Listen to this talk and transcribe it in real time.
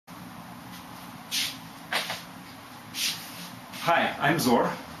Hi, I'm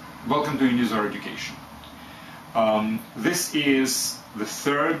Zor. Welcome to Unizor Education. This is the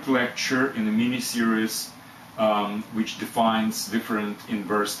third lecture in a mini-series which defines different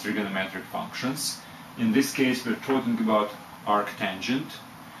inverse trigonometric functions. In this case, we're talking about arctangent.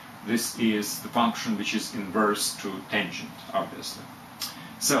 This is the function which is inverse to tangent, obviously.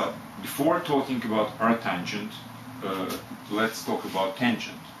 So, before talking about arctangent, let's talk about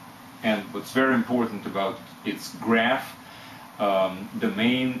tangent. And what's very important about its graph,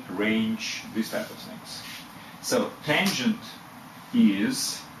 domain, range, these type of things. So tangent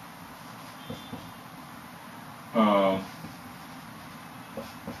is the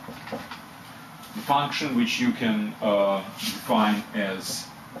function which you can define as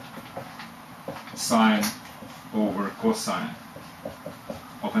sine over cosine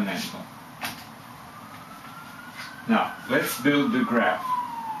of an angle. Now, let's build the graph.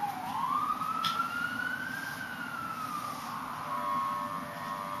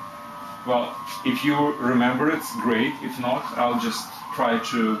 Well, if you remember, it's great. If not, I'll just try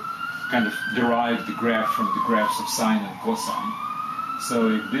to kind of derive the graph from the graphs of sine and cosine. So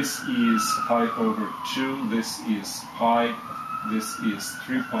if this is pi over 2, this is pi, this is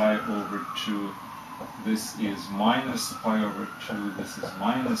 3 pi over 2, this is minus pi over 2, this is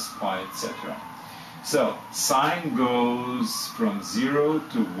minus pi, etc. So sine goes from 0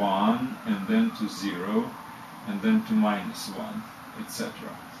 to 1, and then to 0, and then to minus 1, etc.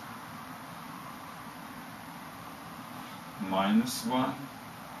 Minus 1,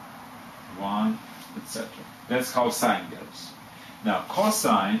 1, etc. That's how sine goes. Now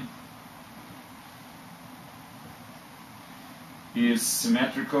cosine is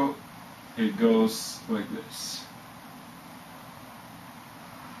symmetrical. It goes like this.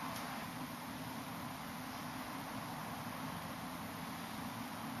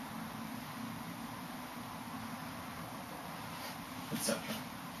 Etc.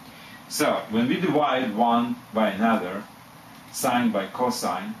 So when we divide one by another, sine by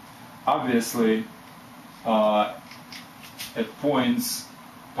cosine, obviously at points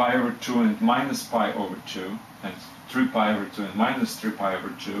pi over 2 and minus pi over 2, and 3 pi over 2 and minus 3 pi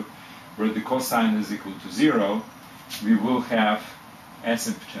over 2, where the cosine is equal to 0, we will have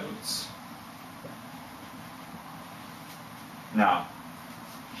asymptotes. Now,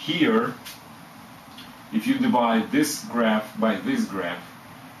 here, if you divide this graph by this graph,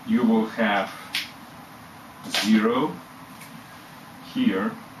 you will have 0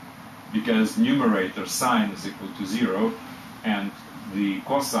 here, because numerator sine is equal to 0 and the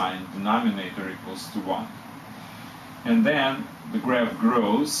cosine denominator equals to 1. And then the graph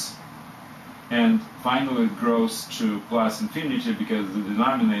grows, and finally it grows to plus infinity because the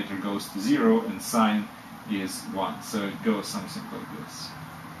denominator goes to 0 and sine is 1. So it goes something like this.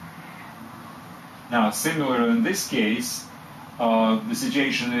 Now, similar in this case, the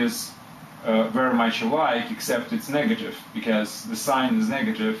situation is very much alike, except it's negative, because the sine is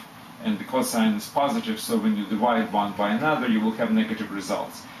negative and the cosine is positive, so when you divide one by another, you will have negative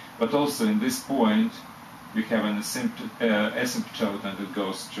results. But also in this point, we have an asymptote, and it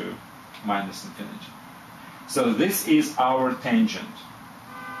goes to minus infinity. So this is our tangent.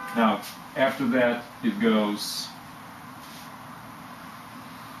 Now, after that, it goes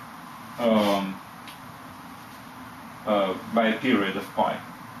by a period of pi.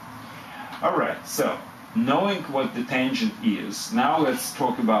 Alright, so knowing what the tangent is, now let's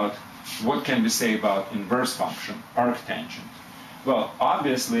talk about what can we say about inverse function, arctangent. Well,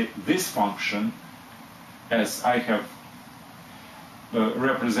 obviously this function, as I have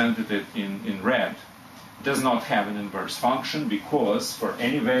represented it in red, does not have an inverse function, because for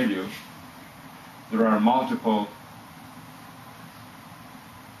any value there are multiple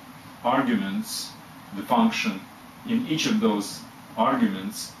arguments. The function, in each of those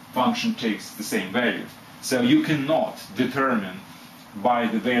arguments, function takes the same value. So you cannot determine by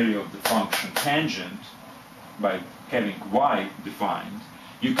the value of the function tangent, by having y defined,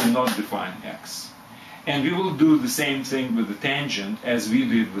 you cannot define x. And we will do the same thing with the tangent as we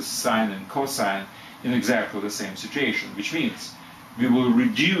did with sine and cosine in exactly the same situation, which means we will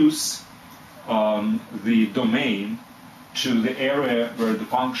reduce the domain to the area where the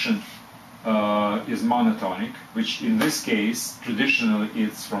function is monotonic, which in this case, traditionally,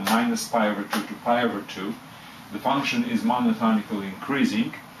 it's from minus pi over 2 to pi over 2. The function is monotonically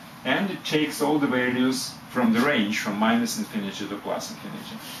increasing, and it takes all the values from the range from minus infinity to plus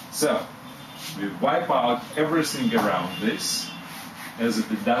infinity. So, we wipe out everything around this, as if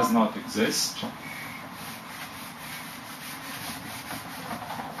it does not exist.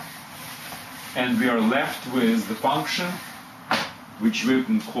 And we are left with the function which we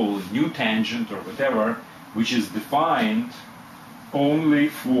can call a new tangent or whatever, which is defined only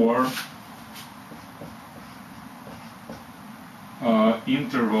for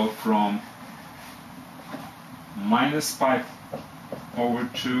interval from minus pi over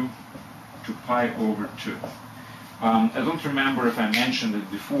 2 to pi over 2. I don't remember if I mentioned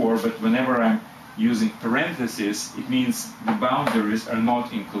it before, but whenever I'm using parentheses, it means the boundaries are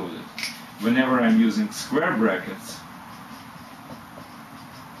not included. Whenever I'm using square brackets,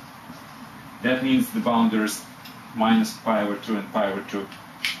 that means the boundaries minus pi over 2 and pi over 2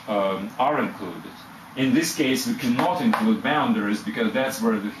 are included. In this case, we cannot include boundaries because that's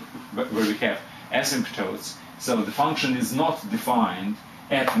where we have asymptotes. So the function is not defined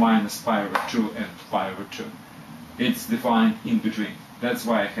at minus pi over 2 and pi over 2. It's defined in between. That's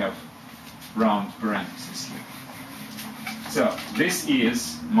why I have round parentheses here. So this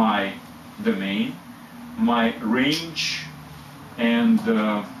is my domain, my range, and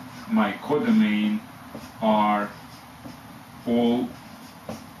my codomain are all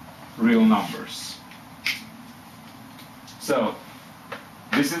real numbers. So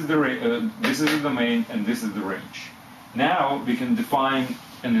this is the domain and this is the range. Now we can define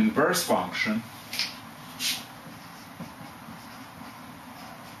an inverse function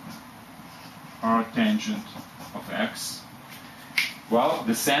arctangent of x. Well,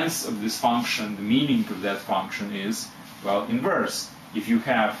 the sense of this function, the meaning of that function is, well, inverse. If you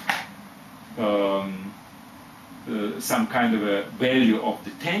have some kind of a value of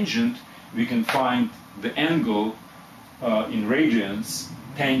the tangent, we can find the angle in radians,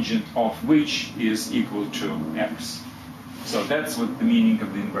 tangent of which is equal to x. So that's what the meaning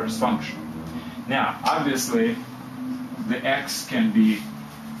of the inverse function. Now, obviously, the x can be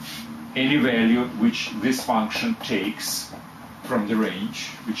any value which this function takes from the range,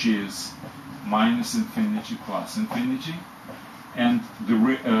 which is minus infinity plus infinity, and the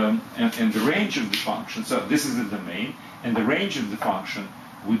range of the function. So this is the domain, and the range of the function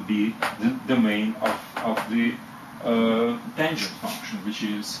would be the domain of the tangent function, which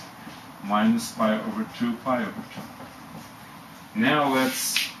is minus pi over 2 pi over 2. Now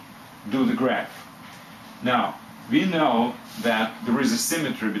let's do the graph. Now, we know that there is a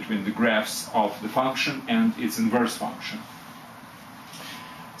symmetry between the graphs of the function and its inverse function.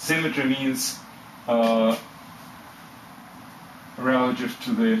 Symmetry means relative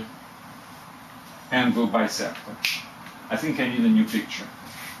to the angle bisector. I think I need a new picture.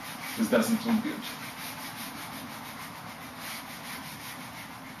 This doesn't look good.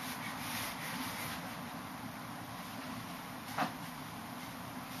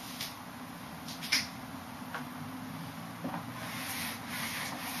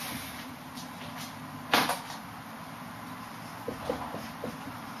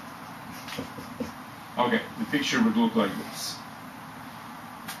 Okay, the picture would look like this.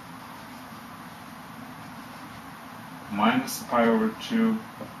 Minus pi over 2,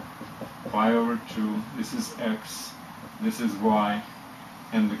 pi over 2, this is x, this is y,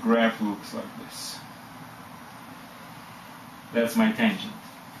 and the graph looks like this. That's my tangent.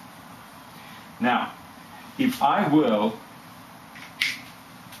 Now, if I will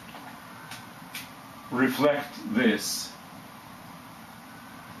reflect this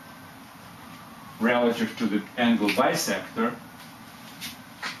relative to the angle bisector,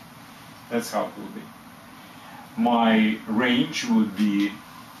 that's how it will be. My range would be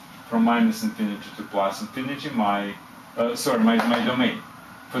from minus infinity to plus infinity. My domain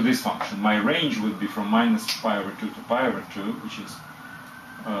for this function. My range would be from minus pi over 2 to pi over 2, which is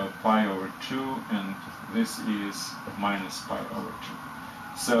pi over 2, and this is minus pi over 2.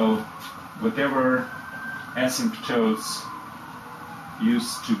 So whatever asymptotes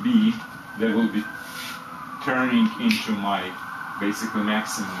used to be, they will be turning into my basically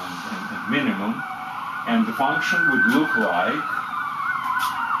maximum and minimum, and the function would look like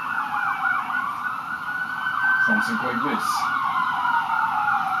something like this.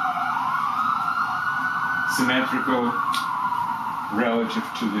 Symmetrical relative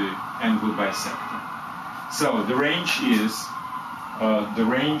to the angle bisector. So the range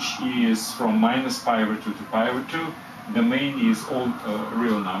is from minus pi over 2 to pi over 2. The domain is all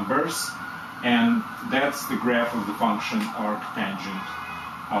real numbers, and that's the graph of the function arctangent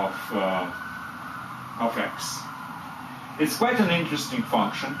of x. It's quite an interesting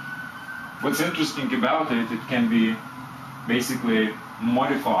function. What's interesting about it, it can be basically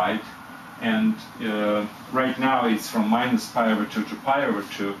modified, and right now it's from minus pi over 2 to pi over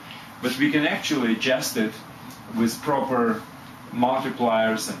 2, but we can actually adjust it with proper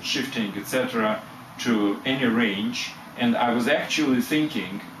multipliers and shifting, etc., to any range. And I was actually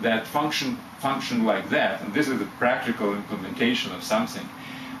thinking that function like that, and this is a practical implementation of something,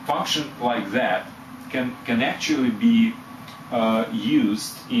 function like that can actually be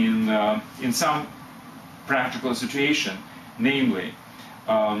used in some practical situation. Namely,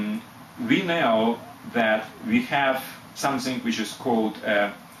 we know that we have something which is called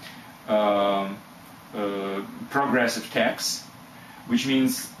a progressive tax, which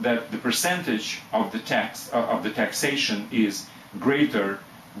means that the percentage of the tax of the taxation is greater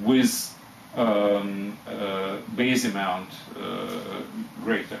with base amount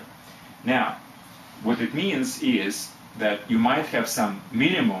greater. Now, what it means is that you might have some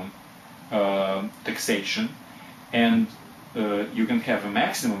minimum taxation, and you can have a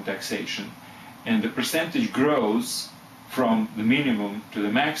maximum taxation, and the percentage grows from the minimum to the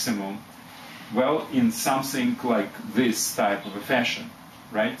maximum, well, in something like this type of a fashion,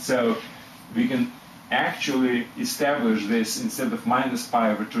 right? So we can actually establish this, instead of minus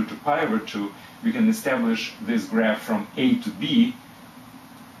pi over 2 to pi over 2, we can establish this graph from A to B,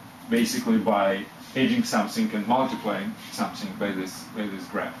 basically by adding something and multiplying something by this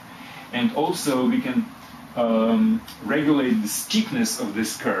graph. And also we can regulate the steepness of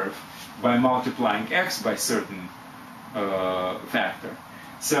this curve by multiplying x by certain factor.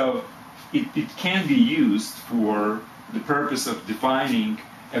 So it can be used for the purpose of defining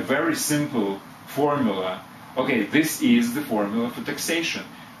a very simple formula. Okay, this is the formula for taxation.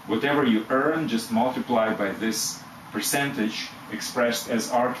 Whatever you earn, just multiply by this percentage expressed as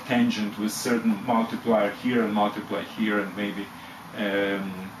arctangent with certain multiplier here and multiply here and maybe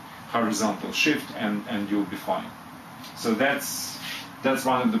horizontal shift, and you'll be fine. So that's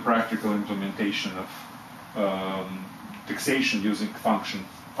one of the practical implementation of taxation using function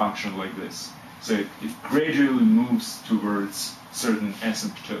like this. So it gradually moves towards certain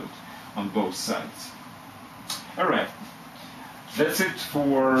asymptote on both sides. All right, that's it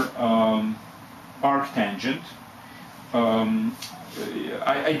for arctangent.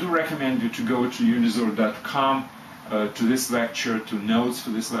 I do recommend you to go to unizor.com to this lecture, to notes for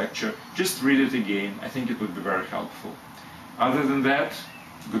this lecture. Just read it again. I think it would be very helpful. Other than that,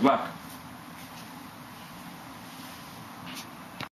 good luck.